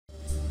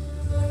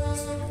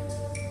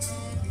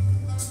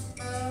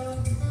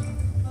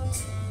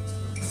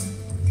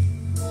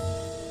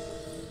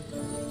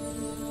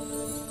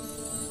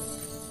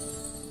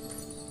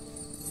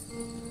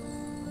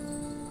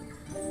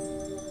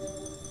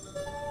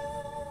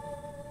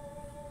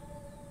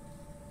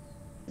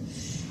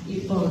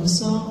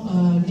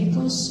Λοιπόν,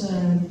 Nikos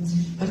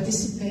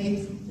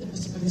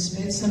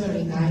participated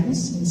several times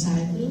in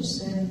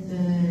Cyprus, and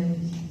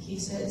he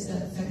says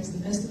that thanks to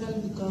the festival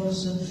because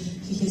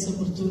he has the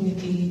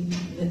opportunity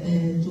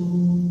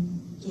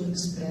to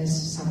express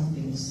some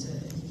things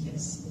he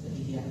has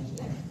here,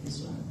 like this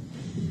one.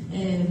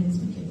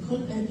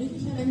 Okay. Do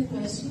you have any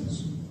questions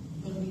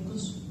for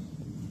Nikos?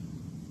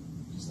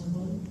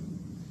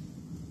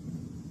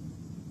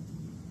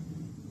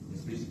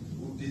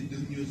 Who did the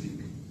music?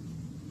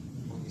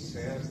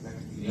 Odysseus,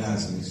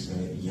 Yes, it's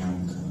young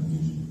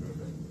music.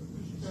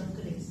 From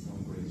Greece. From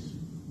Greece.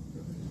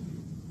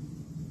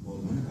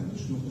 Μπορούμε να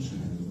καλέσουμε το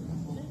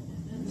σενάριογράφο.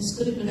 The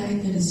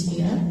scriptwriter is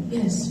here.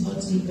 Yes,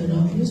 Fotis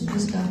Liberopoulos,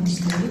 please come to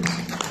stage.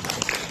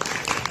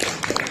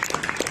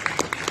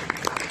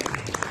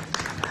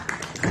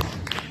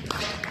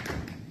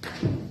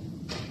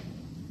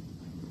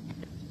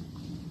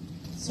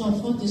 So,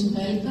 Fotis,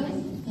 welcome.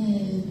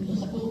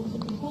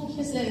 Who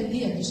has the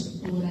idea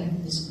to write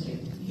the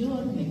script? You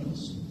or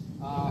Nikos?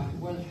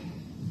 Well,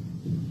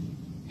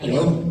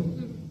 hello.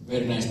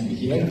 Very nice to be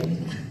here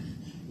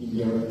in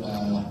your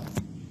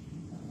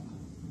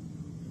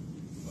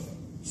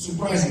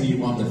surprisingly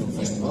wonderful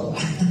festival.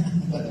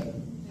 But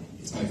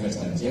it's my first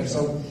time here.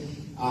 So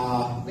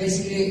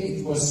basically,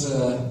 it was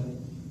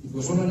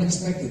all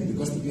unexpected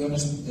because, to be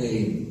honest,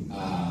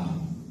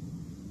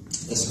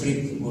 the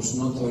script was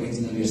not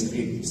originally a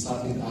script. It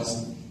started as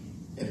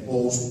a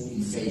post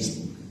in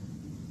Facebook.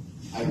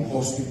 I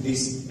posted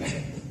this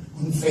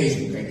on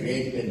Facebook. I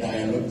created a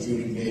dialogue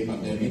during the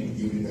pandemic,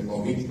 during the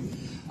COVID,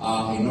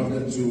 in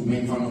order to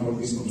make fun of all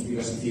these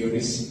conspiracy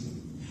theories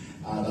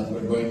that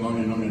were going on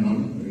and on and on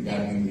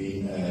regarding the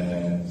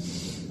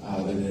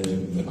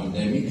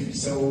pandemic.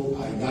 So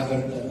I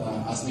gathered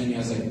as many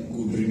as I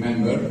could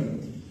remember,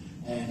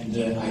 and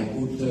I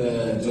put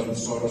George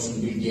Soros and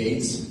Bill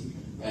Gates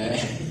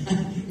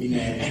in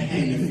a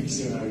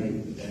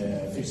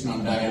fictional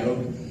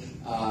dialogue,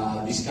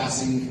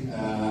 discussing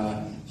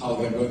how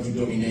they're going to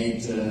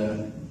dominate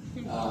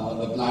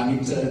the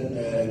planet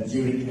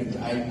during, and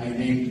I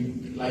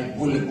named like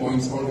bullet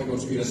points all the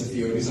conspiracy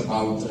theories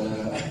about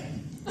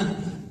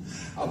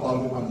about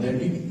the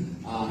pandemic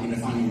in a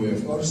funny way,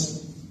 of course.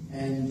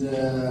 And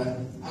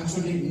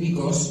actually,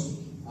 Nikos,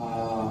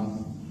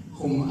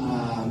 whom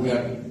we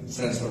are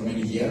friends for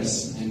many years,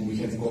 and we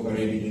have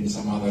cooperated in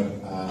some other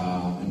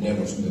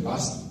endeavors in the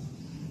past,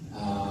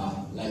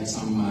 like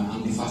some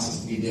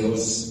anti-fascist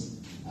videos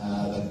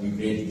that we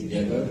created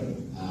together.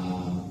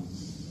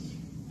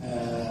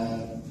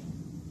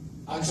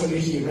 Actually,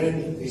 he read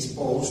this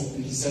post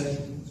and he said,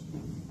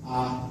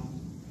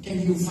 can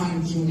you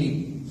fine-tune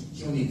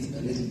it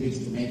a little bit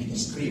to make it a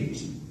script?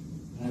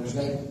 And I was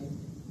like,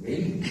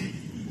 really?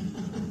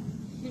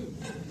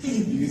 Do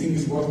you think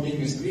it's worth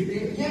making a script?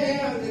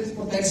 Yeah, there's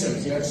potential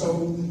here, so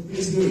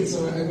please do it. So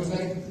I was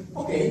like,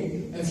 okay.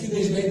 A few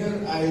days later,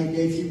 I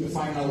gave him the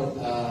final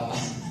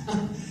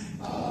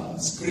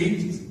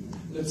script,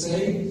 let's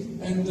say,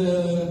 and the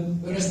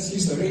rest is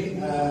history.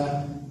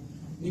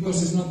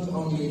 Nikos is not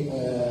only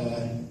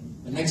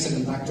an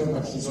excellent actor,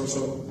 but he's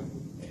also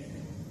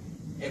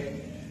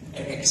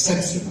an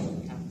exceptional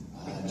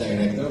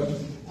director.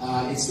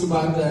 It's too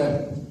bad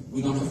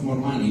we don't have more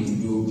money to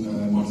do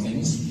more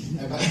things.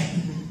 I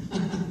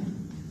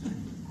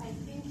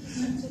think he's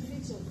such a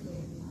feature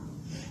film now.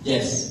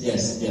 Yes.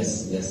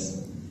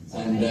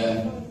 And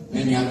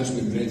many others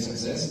with great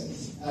success.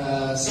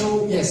 So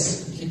yes,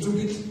 he took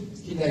it,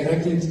 he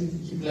directed,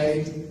 he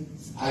played.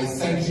 I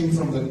thank him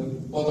from the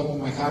bottom of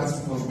my heart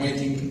for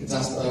making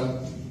just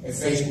a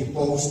Facebook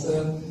post,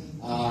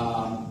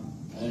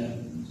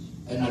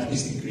 an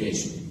artistic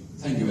creation.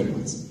 Thank you very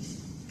much.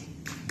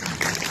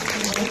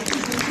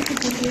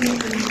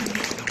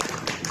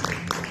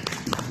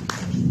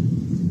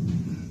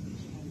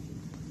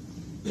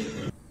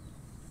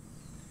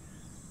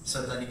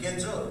 Σατανικέ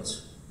Τζόρτζ,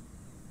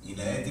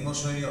 είναι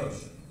έτοιμος ο ιός?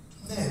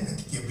 Ναι,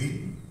 Μετικεμπή.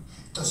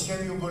 Το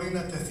σχέδιο μπορεί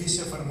να τεθεί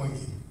σε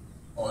εφαρμογή.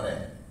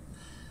 Ωραία.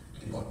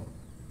 Λοιπόν,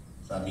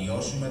 θα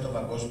μειώσουμε τον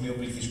παγκόσμιο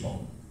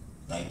πληθυσμό.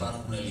 Να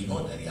υπάρχουν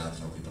λιγότεροι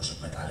άνθρωποι προς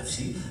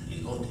εκμετάλλευση,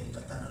 λιγότεροι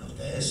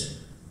καταναλωτές,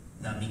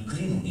 να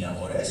μικρύνουν οι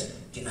αγορές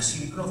και να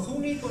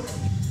συρρυκνωθούν οι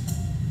οικονομίες.